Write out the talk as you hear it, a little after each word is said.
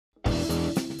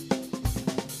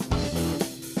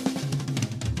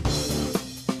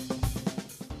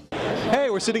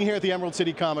we're sitting here at the Emerald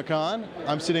City ComiCon.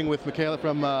 I'm sitting with MIchele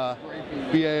from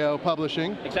BAO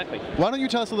Publishing. Exactly. Why don't you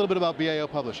tell us a little bit about BAO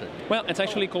Publishing? Well, it's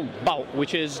actually called BAO,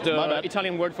 which is the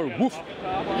Italian word for woof.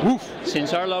 Woof.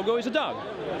 Since our logo is a dog.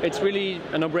 It's really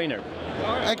a no-brainer.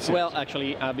 Excellent. Well,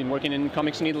 actually, I've been working in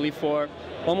comics in Italy for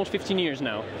almost 15 years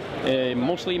now,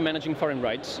 mostly managing foreign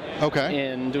rights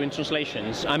and doing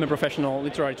translations. I'm a professional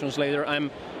literary translator. I'm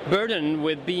burdened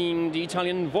with being the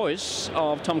Italian voice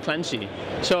of Tom Clancy.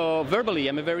 So verbally,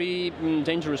 I'm a very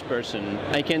dangerous person.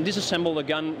 I can disassemble a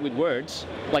gun with words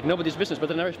like nobody's business,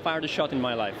 but I never fired a shot in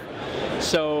my life.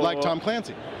 So like Tom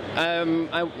Clancy. I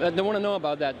don't want to know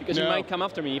about that because he might come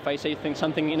after me if I say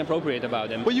something inappropriate about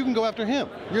him. Well, you can go after him.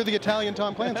 You're the Italian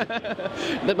Tom Clancy.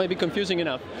 That might be confusing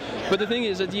enough. But the thing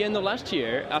is, at the end of last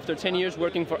year, after 10 years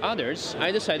working for others,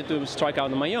 I decided to strike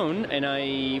out on my own, and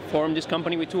I formed this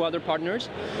company with 2 other partners.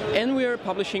 And we're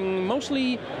publishing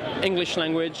mostly English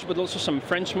language, but also some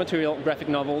French material, graphic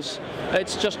novels.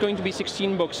 It's just going to be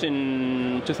 16 books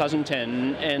in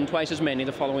 2010 and twice as many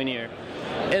the following year.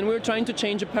 And we're trying to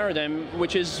change a paradigm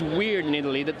which is weird in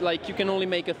Italy, that like you can only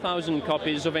make 1,000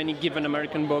 copies of any given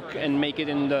American book and make it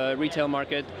in the retail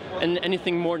market, and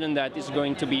anything more than that is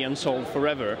going to be unsold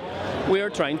forever. We are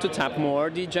trying to tap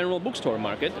more the general bookstore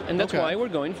market, and that's why we're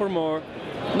going for more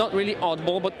not really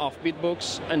oddball but offbeat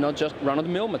books and not just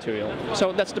run-of-the-mill material.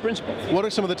 So that's the principle. What are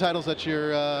some of the titles that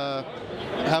you're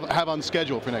have on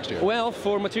schedule for next year? Well,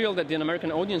 for material that the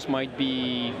American audience might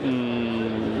be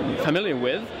familiar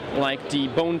with, like the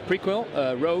Bone prequel,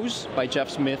 Rose, by Jeff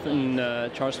Smith and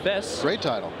Charles Vess. Great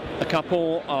title. A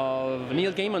couple of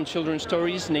Neil Gaiman children's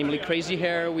stories, namely Crazy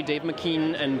Hair with Dave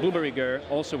McKean and Blueberry Girl,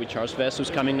 also with Charles Vess, who's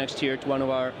coming next year to one of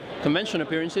our convention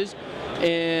appearances,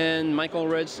 and Michael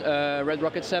Red's Red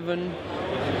Rocket 7,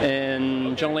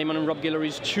 and John Layman and Rob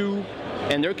Guillory's Chew.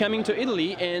 And they're coming to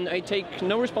Italy, and I take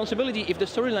no responsibility if the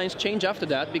storylines change after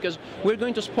that, because we're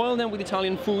going to spoil them with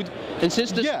Italian food, and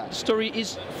since the story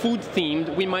is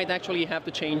food-themed, we might actually have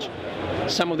to change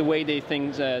some of the way they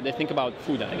think about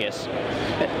food, I guess.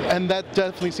 And that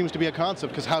definitely seems to be a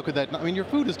concept, because how could that not? I mean, your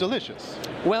food is delicious.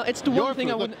 Well, it's the one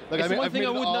thing I would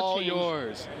not change.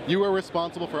 Yours. You are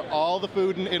responsible for all the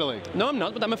food in Italy. No, I'm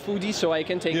not, but I'm a foodie, so I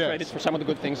can take credit for some of the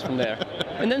good things from there.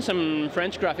 And then some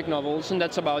French graphic novels, and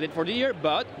that's about it for the year.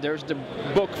 But there's the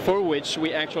book for which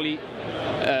we actually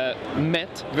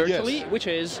met virtually, which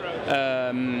is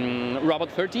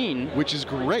Robot 13. Which is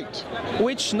great.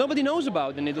 Which nobody knows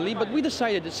about in Italy, but we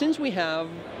decided that since we have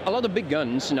a lot of big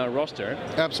guns in our roster,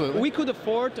 we could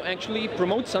afford to actually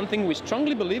promote something we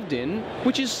strongly believed in,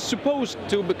 which is supposed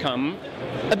to become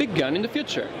a big gun in the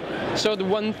future. So the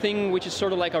one thing which is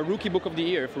sort of like our rookie book of the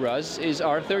year for us is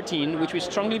R13, which we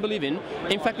strongly believe in.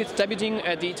 In fact, it's debuting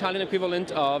at the Italian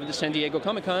equivalent of the San Diego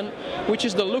Comic-Con, which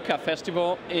is the Lucca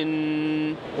Festival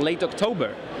in late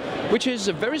October, which is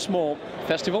a very small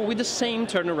festival with the same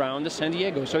turnaround as San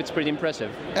Diego, so it's pretty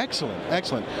impressive. Excellent,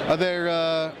 excellent. Are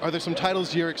there some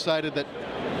titles you're excited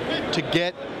to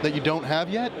get that you don't have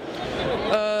yet?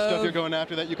 Stuff you're going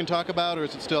after that you can talk about, or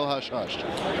is it still hush-hushed?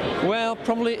 Well,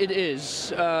 probably it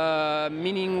is,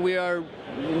 meaning we are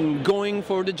going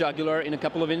for the jugular in a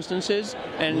couple of instances,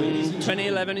 and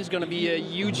 2011 is going to be a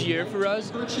huge year for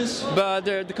us, but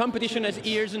the competition has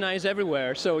ears and eyes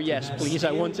everywhere, so yes, please,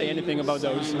 I won't say anything about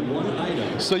those.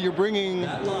 So you're bringing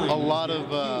a lot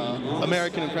of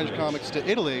American and French comics to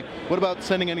Italy. What about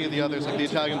sending any of the others, like the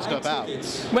Italian stuff, out?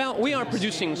 Well, we are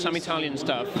producing some Italian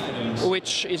stuff,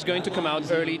 which is going to come out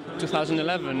early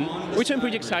 2011, which I'm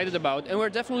pretty excited about, and we're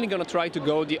definitely going to try to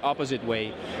go the opposite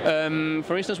way.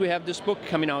 For instance, we have this book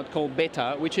coming out called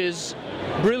Beta, which is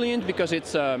brilliant because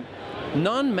it's a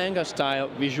non-manga style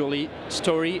visually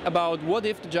story about what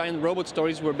if the giant robot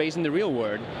stories were based in the real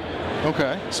world.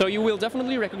 Okay. So you will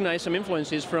definitely recognize some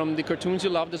influences from the cartoons you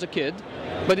loved as a kid,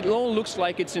 but it all looks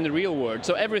like it's in the real world.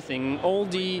 So everything, all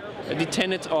the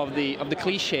tenets of the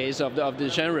cliches of the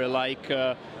genre, like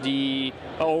the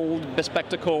old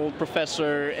bespectacled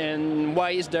professor and why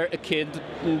is there a kid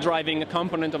driving a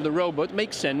component of the robot,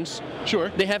 makes sense. Sure.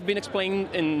 They have been explained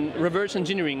in reverse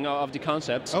engineering of the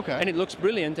concepts. Okay. And it looks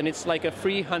brilliant, and it's like a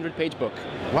free 100-page book.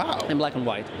 Wow. In black and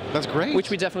white. That's great. Which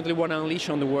we definitely want to unleash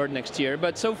on the world next year.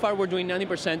 But so far we're doing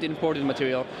 90% imported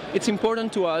material. It's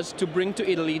important to us to bring to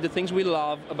Italy the things we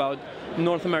love about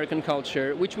North American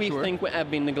culture, which we think have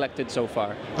been neglected so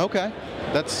far. Okay.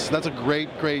 That's a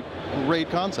great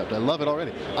concept. I love it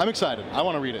already. I'm excited. I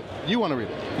want to read it. You want to read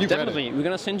it. You've definitely. read it. We're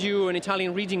going to send you an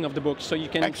Italian reading of the book so you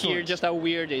can hear just how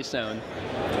weird they sound.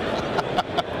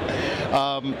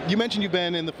 You mentioned you've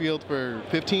been in the field for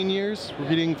 15 years,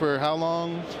 reading for how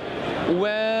long?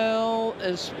 Well,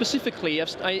 specifically,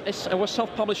 I was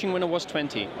self-publishing when I was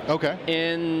 20. Okay.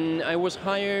 And I was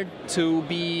hired to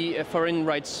be a foreign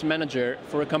rights manager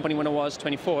for a company when I was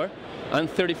 24. I'm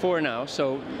 34 now,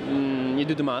 so you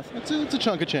do the math. It's a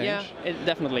chunk of change. Yeah,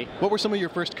 definitely. What were some of your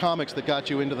first comics that got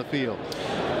you into the field?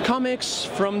 Comics,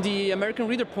 from the American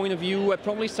reader point of view, I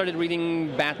probably started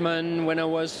reading Batman when I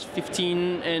was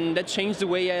 15, and that changed the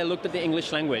way I looked at the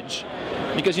English language.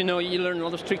 Because, you know, you learn a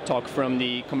lot of street talk from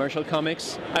the commercial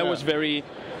comics. I was very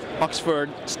Oxford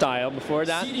style before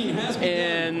that,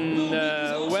 and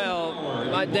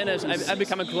then I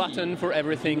become a glutton for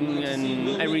everything,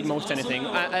 and I read most anything.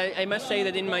 I must say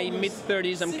that in my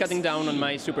mid-30s I'm cutting down on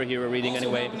my superhero reading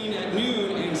anyway.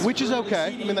 Which is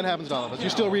okay. I mean, that happens to all of us. You're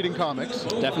still reading comics.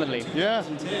 Definitely. Yeah.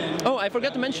 Oh, I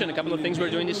forgot to mention a couple of things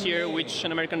we're doing this year, which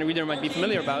an American reader might be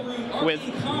familiar with.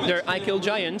 They're I Kill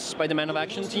Giants by the Man of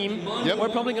Action team. Yep. We're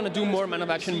probably going to do more Man of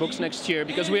Action books next year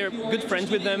because we're good friends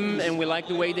with them and we like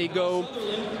the way they go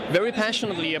very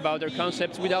passionately about their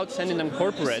concepts without sending them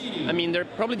corporate. I mean, they're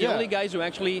probably the only guys who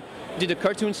actually did a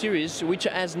cartoon series which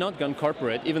has not gone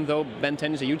corporate, even though Ben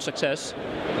 10 is a huge success.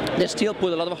 They still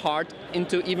put a lot of heart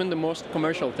into even the most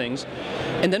commercial things.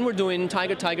 And then we're doing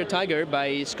Tiger, Tiger, Tiger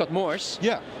by Scott Morse.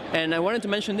 Yeah. And I wanted to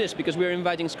mention this because we're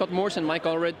inviting Scott Morse and Mike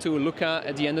Allred to Lucca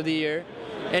at the end of the year.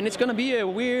 And it's going to be a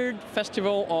weird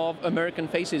festival of American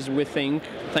faces, we think,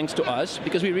 thanks to us,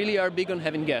 because we really are big on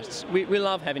having guests. We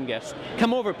love having guests.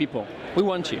 Come over, people. We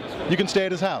want you. You can stay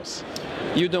at his house.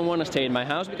 You don't want to stay in my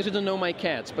house because you don't know my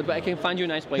cats, but I can find you a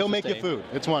nice place He'll to make stay. you food.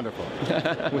 It's wonderful.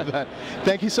 With that,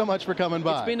 thank you so much for coming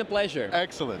by. It's been a pleasure.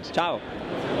 Excellent. Ciao.